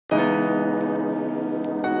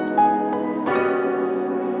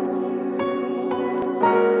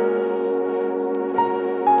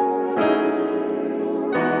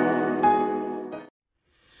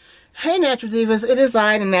Natural Divas, it is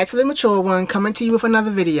I, the naturally mature one, coming to you with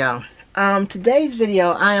another video. Today's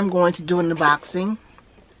video, I am going to do an unboxing.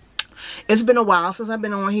 It's been a while since I've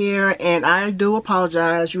been on here, and I do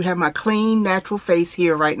apologize. You have my clean, natural face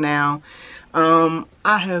here right now. I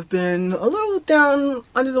have been a little down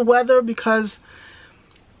under the weather because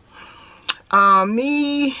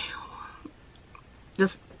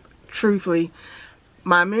just truthfully,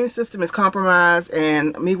 my immune system is compromised,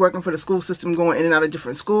 and me working for the school system, going in and out of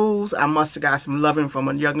different schools, I must have got some loving from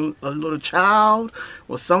a little child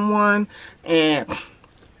or someone, and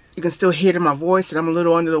you can still hear it in my voice that I'm a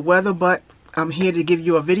little under the weather, but I'm here to give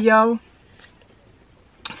you a video.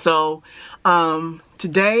 So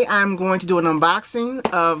today I'm going to do an unboxing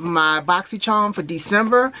of my Boxycharm for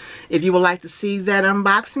December. If you would like to see that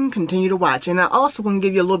unboxing, continue to watch. And I also want to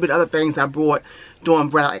give you a little bit of other things I brought during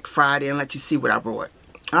Black Friday and let you see what I brought.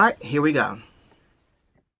 Alright, here we go.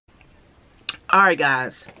 Alright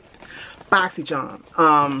guys,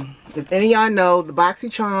 Boxycharm. If any of y'all know, the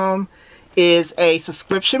Boxycharm is a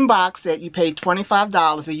subscription box that you pay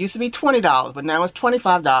 $25. It used to be $20, but now it's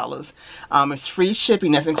 $25. It's free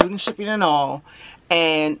shipping, that's including shipping and all.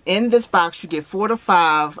 And in this box you get 4 to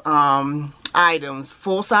 5 items,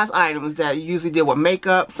 full-size items that you usually deal with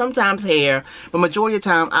makeup, sometimes hair, but majority of the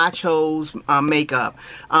time I chose makeup.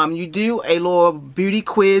 You do a little beauty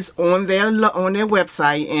quiz on their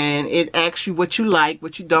website, and it asks you what you like,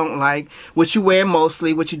 what you don't like, what you wear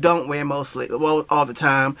mostly, what you don't wear mostly, well, all the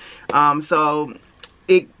time. So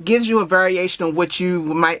it gives you a variation of what you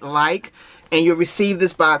might like, and you'll receive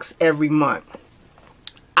this box every month.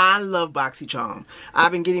 I love Boxycharm.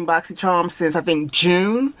 I've been getting Boxycharm since I think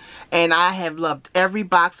June, and I have loved every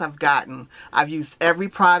box I've gotten. I've used every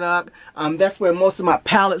product. That's where most of my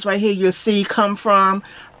palettes right here you'll see come from.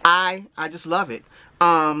 I just love it.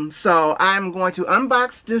 So I'm going to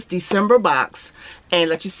unbox this December box and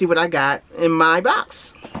let you see what I got in my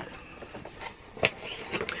box.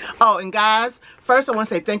 Oh, and guys, first I want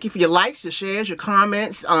to say thank you for your likes, your shares, your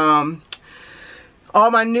comments. All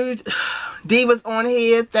my new divas on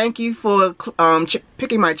here, thank you for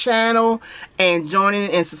picking my channel and joining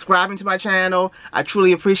and subscribing to my channel. I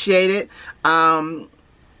truly appreciate it.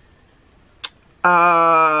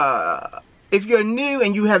 If you're new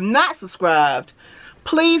and you have not subscribed,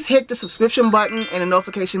 please hit the subscription button and the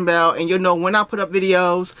notification bell, and you'll know when I put up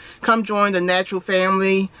videos. Come join the natural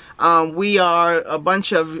family. We are a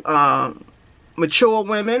bunch of mature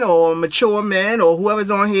women or mature men or whoever's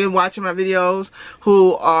on here watching my videos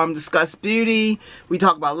who discuss beauty. We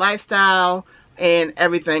talk about lifestyle and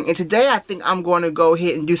everything. And today I think I'm going to go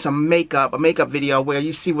ahead and do some makeup, a makeup video where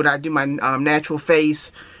you see what I do, my natural face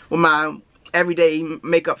with my everyday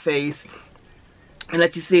makeup face, and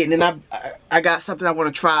let you see it. And then I got something I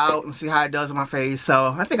want to try out and see how it does on my face. So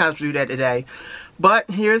I think I'll do that today. But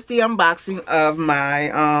here's the unboxing of my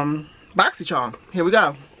Boxycharm. Here we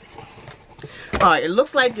go. Alright, it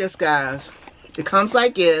looks like this, guys. It comes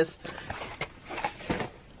like this.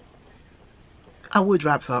 I would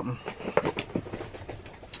drop something.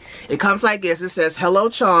 It comes like this. It says, "Hello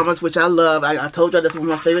Charmers," which I love. I told y'all that's one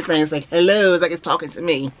of my favorite things. Like, hello, it's like it's talking to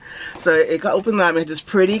me. So it opens up and this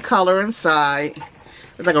pretty color inside.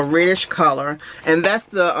 It's like a reddish color. And that's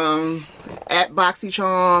the at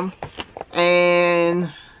Boxycharm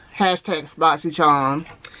and hashtags Boxycharm.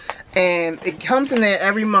 And it comes in there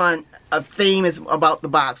every month. A theme is about the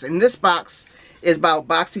box, and this box is about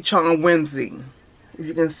Boxycharm Whimsy, if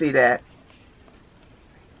you can see that.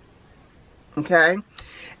 Okay,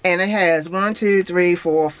 and it has 1, 2, 3,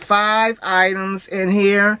 4, 5 items in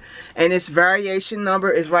here, and its variation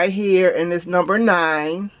number is right here, and it's number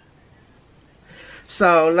 9.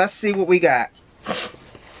 So let's see what we got.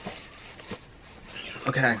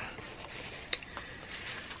 Okay,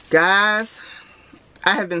 guys,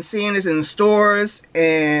 I have been seeing this in stores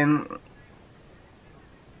and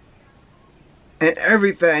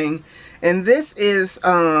everything, and this is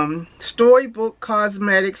Storybook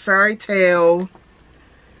Cosmetic Fairy Tale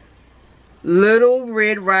Little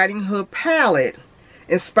Red Riding Hood palette,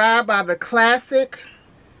 inspired by the classic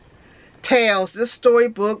tales. This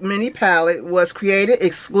storybook mini palette was created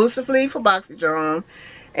exclusively for Boxycharm,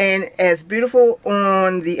 and as beautiful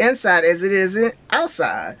on the inside as it is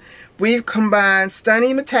outside. We've combined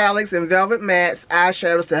stunning metallics and velvet mattes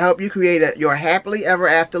eyeshadows to help you create your happily ever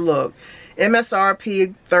after look.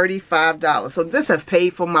 MSRP $35. So this has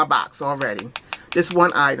paid for my box already. This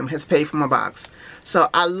one item has paid for my box. So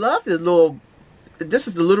I love the little, this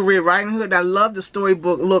is the Little Red Riding Hood. I love the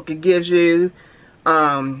storybook look it gives you.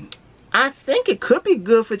 I think it could be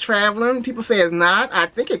good for traveling. People say it's not. I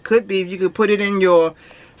think it could be if you could put it in your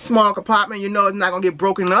small compartment. You know it's not going to get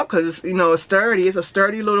broken up because it's, you know, it's sturdy. It's a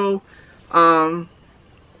sturdy little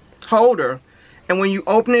holder. And when you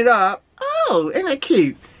open it up, oh, isn't that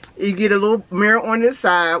cute? You get a little mirror on this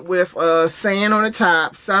side with saying on the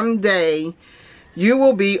top, someday you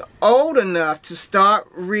will be old enough to start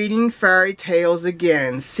reading fairy tales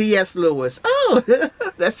again. C.S. Lewis. Oh,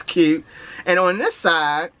 that's cute. And on this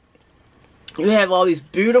side, you have all these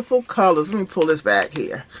beautiful colors. Let me pull this back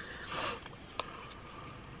here.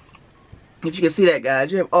 If you can see that,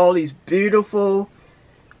 guys, you have all these beautiful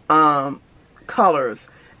colors.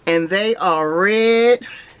 And they are red,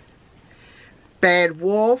 Bad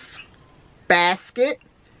Wolf, Basket,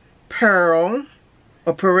 Pearl,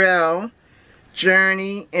 or Perel,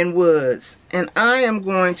 Journey, and Woods. And I am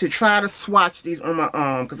going to try to swatch these on my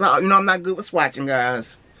own, because you know I'm not good with swatching, guys.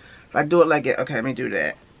 If I do it like it, okay, let me do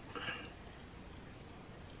that.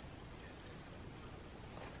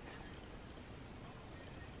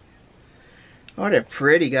 Oh, they're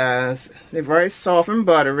pretty, guys. They're very soft and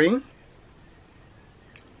buttery.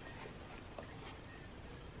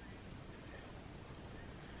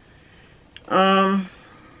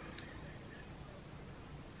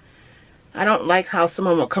 I don't like how some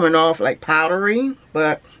of them are coming off like powdery,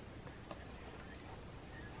 but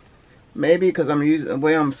maybe because I'm using the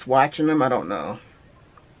way I'm swatching them, I don't know.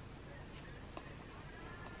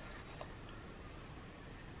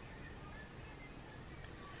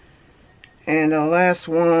 And the last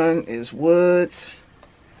one is Woods.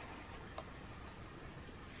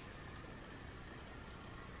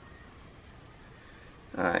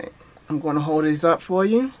 Alright, I'm going to hold these up for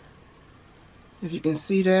you. If you can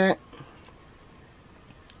see that.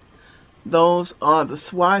 Those are the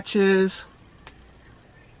swatches.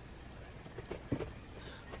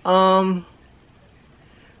 I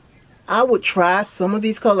would try some of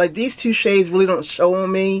these colors. Like these two shades really don't show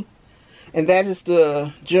on me. And that is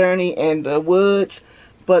the Journey and the Woods.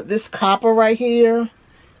 But this copper right here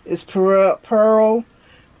is Pearl,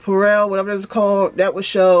 whatever it's called. That would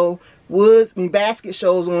show. Woods, Basket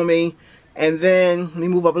shows on me. And then, let me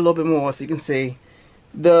move up a little bit more so you can see.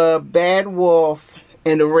 The Bad Wolf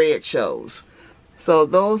and the red shows. So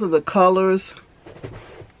those are the colors.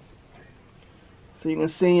 So you can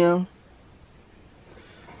see them.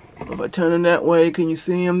 If I turn them that way, can you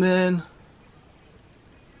see them then?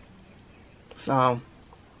 So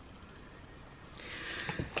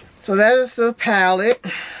that is the palette.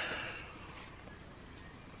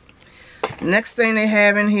 Next thing they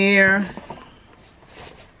have in here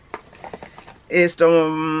is the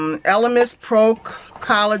Elemis Pro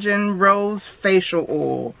Collagen Rose Facial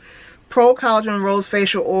Oil. Pro Collagen Rose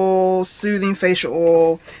Facial Oil, Soothing Facial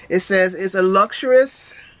Oil. It says it's a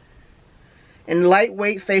luxurious and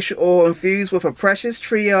lightweight facial oil infused with a precious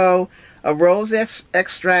trio of rose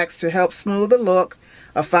extracts to help smooth the look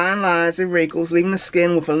of fine lines and wrinkles, leaving the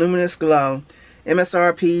skin with a luminous glow.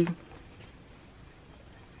 MSRP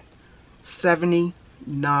 $79.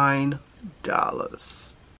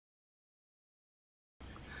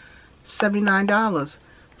 $79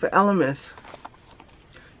 for Elemis.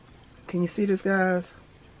 Can you see this, guys?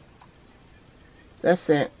 That's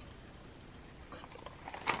it.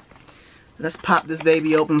 Let's pop this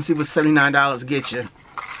baby open and see what $79 gets you.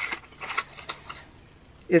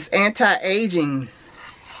 It's anti-aging.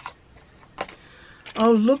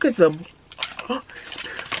 Oh, look at the... Oh, it's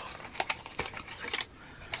beautiful.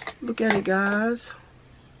 Look at it, guys.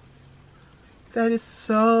 That is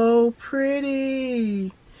so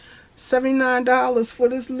pretty. $79 for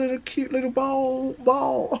this little cute little ball.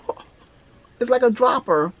 It's like a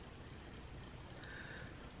dropper.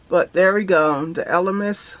 But there we go. The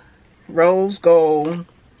Elemis Rose Gold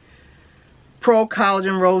Pro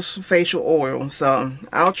Collagen Rose Facial Oil. So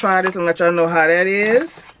I'll try this and let y'all know how that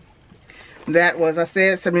is. That was, I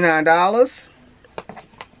said, $79.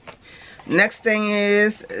 Next thing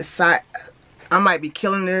is, I might be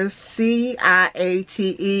killing this,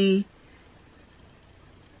 CIATE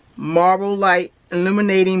Marble Light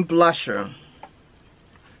Illuminating Blusher.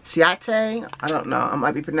 Ciate? I don't know. I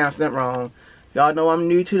might be pronouncing that wrong. Y'all know I'm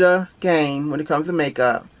new to the game when it comes to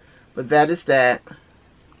makeup. But that is that.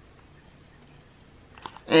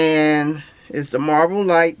 And it's the Marble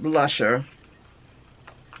Light Blusher.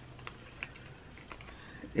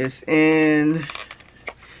 It's in...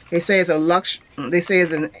 They say it's a they say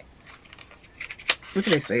it's an... What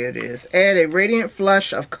do they say it is? Add a radiant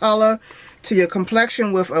flush of color to your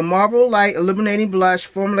complexion with a Marble Light Illuminating Blush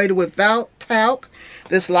formulated without talc.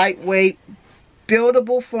 This lightweight,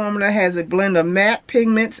 buildable formula has a blend of matte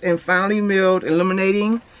pigments and finely milled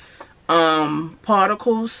illuminating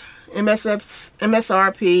particles.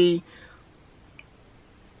 MSRP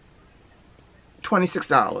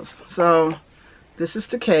 $26. So this is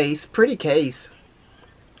the case. Pretty case.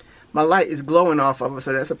 My light is glowing off of it,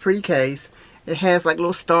 so that's a pretty case. It has like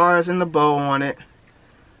little stars in the bow on it.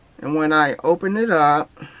 And when I open it up,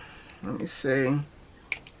 let me see.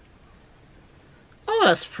 Oh,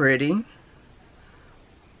 that's pretty.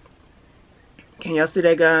 Can y'all see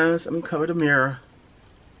that, guys? Let me cover the mirror.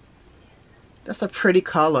 That's a pretty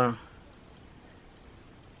color.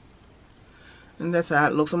 And that's how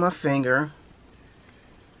it looks on my finger.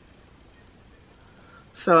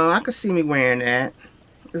 So I can see me wearing that.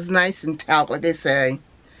 It's nice and taut, like they say.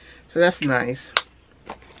 So that's nice.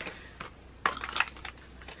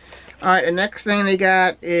 Alright, the next thing they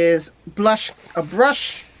got is a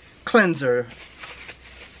brush cleanser.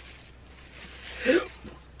 Here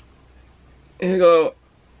you go.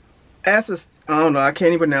 I don't know, I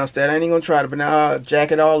can't even pronounce that. I ain't gonna try to, but now I'll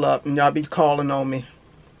jack it all up and y'all be calling on me.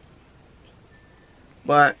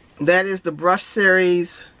 But that is the Brush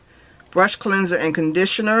Series Brush Cleanser and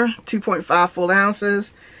Conditioner, 2.5 full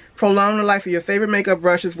ounces. Prolong the life of your favorite makeup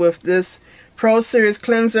brushes with this Pro Series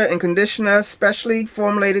Cleanser and Conditioner, specially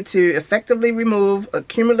formulated to effectively remove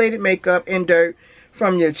accumulated makeup and dirt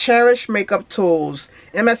from your cherished makeup tools.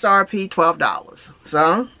 MSRP $12.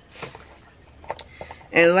 So,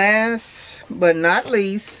 and last but not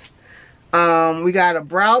least, we got a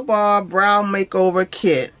Brow Bar Brow Makeover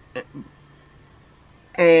Kit.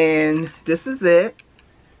 And this is it.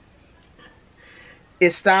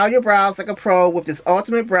 It's style your brows like a pro with this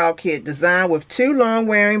ultimate brow kit designed with 2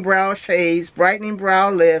 long-wearing brow shades, brightening brow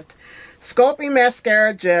lift, sculpting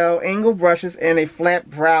mascara gel, angled brushes, and a flat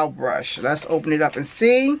brow brush. Let's open it up and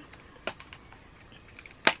see.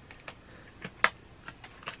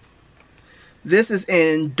 This is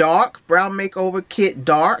in dark, Brow Makeover Kit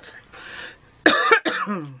Dark.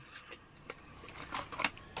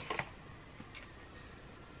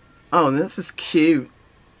 Oh, this is cute.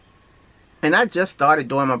 And I just started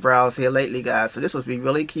doing my brows here lately, guys. So this would be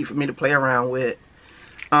really cute for me to play around with.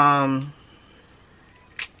 Opening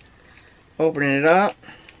it up.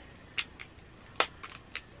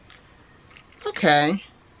 Okay.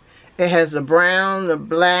 It has the brown, the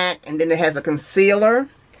black, and then it has a concealer.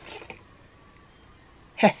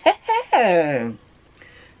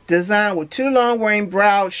 Designed with 2 long-wearing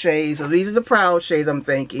brow shades. So these are the brow shades I'm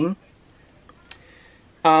thinking.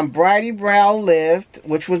 Brighty Brow Lift,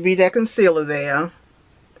 which would be that concealer there.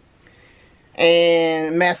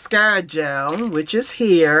 And mascara gel, which is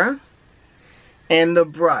here. And the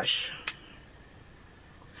brush.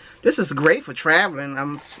 This is great for traveling,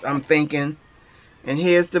 I'm thinking. And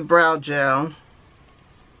here's the brow gel.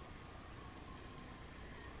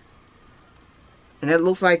 And it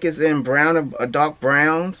looks like it's in brown, a dark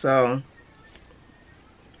brown, so.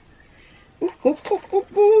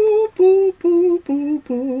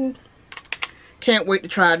 Can't wait to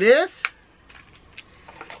try this.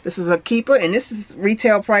 This is a keeper, and this is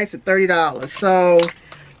retail price at $30. So,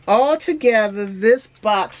 altogether, this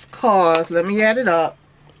box cost, let me add it up.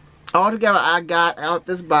 Altogether, I got out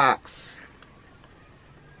this box.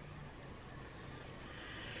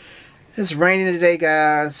 It's raining today,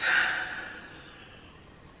 guys.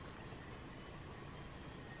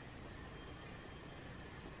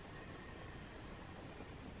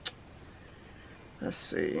 Let's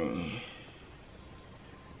see.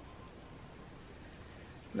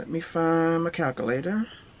 Let me find my calculator.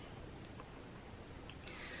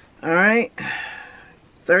 Alright.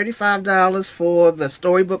 $35 for the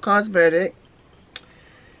Storybook Cosmetic.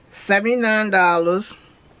 $79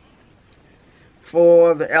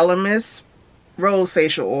 for the Elemis Rose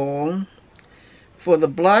Facial Oil. For the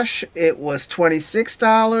blush, it was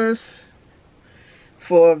 $26.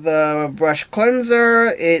 For the brush cleanser,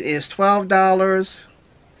 it is $12.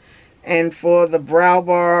 And for the brow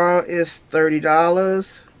bar, it's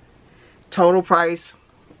 $30. Total price,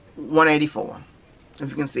 $184. If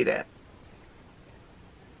you can see that.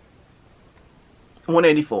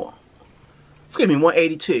 $184. Excuse me,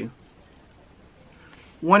 $182.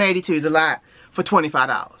 $182 is a lot for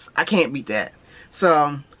 $25. I can't beat that.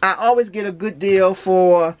 So, I always get a good deal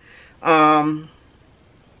for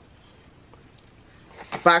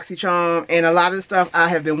Boxycharm, and a lot of the stuff I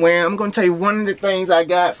have been wearing. I'm going to tell you one of the things I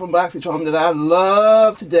got from Boxycharm that I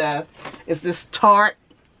love to death is this Tarte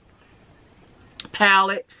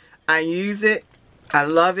palette. I use it. I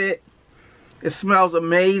love it. It smells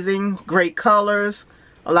amazing. Great colors.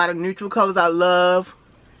 A lot of neutral colors I love.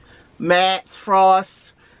 Mattes,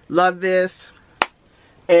 frost. Love this.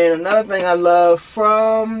 And another thing I love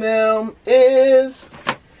from them is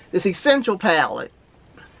this Essential palette.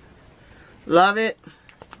 Love it.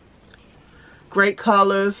 Great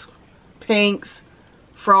colors, pinks,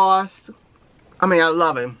 frost. I mean, I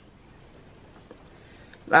love him.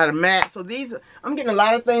 A lot of mats. So these, I'm getting a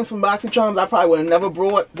lot of things from Boxycharms I probably would have never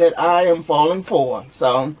brought that I am falling for.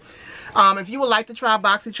 So, if you would like to try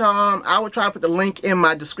Boxycharm, I will try to put the link in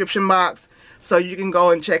my description box so you can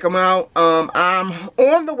go and check them out. I'm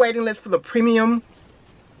on the waiting list for the premium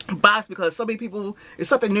box because so many people, it's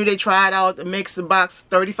something new they tried out. It makes the box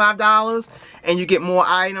 $35 and you get more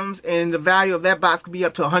items, and the value of that box could be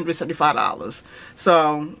up to $175.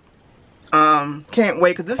 So can't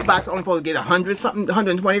wait, because this box is only supposed to get 100 something,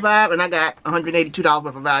 125, and I got $182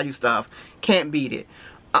 worth of value stuff. Can't beat it.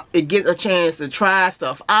 It gets a chance to try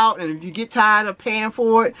stuff out, and if you get tired of paying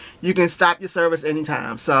for it, you can stop your service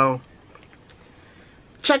anytime. So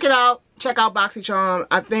check it out. Check out Boxycharm.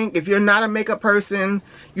 I think if you're not a makeup person,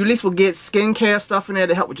 you at least will get skincare stuff in there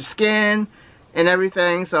to help with your skin and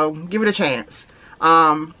everything. So give it a chance.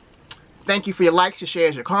 Thank you for your likes, your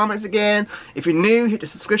shares, your comments again. If you're new, hit the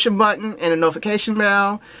subscription button and the notification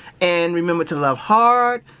bell. And remember to love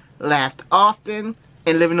hard, laugh often,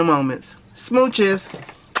 and live in the moments. Smooches.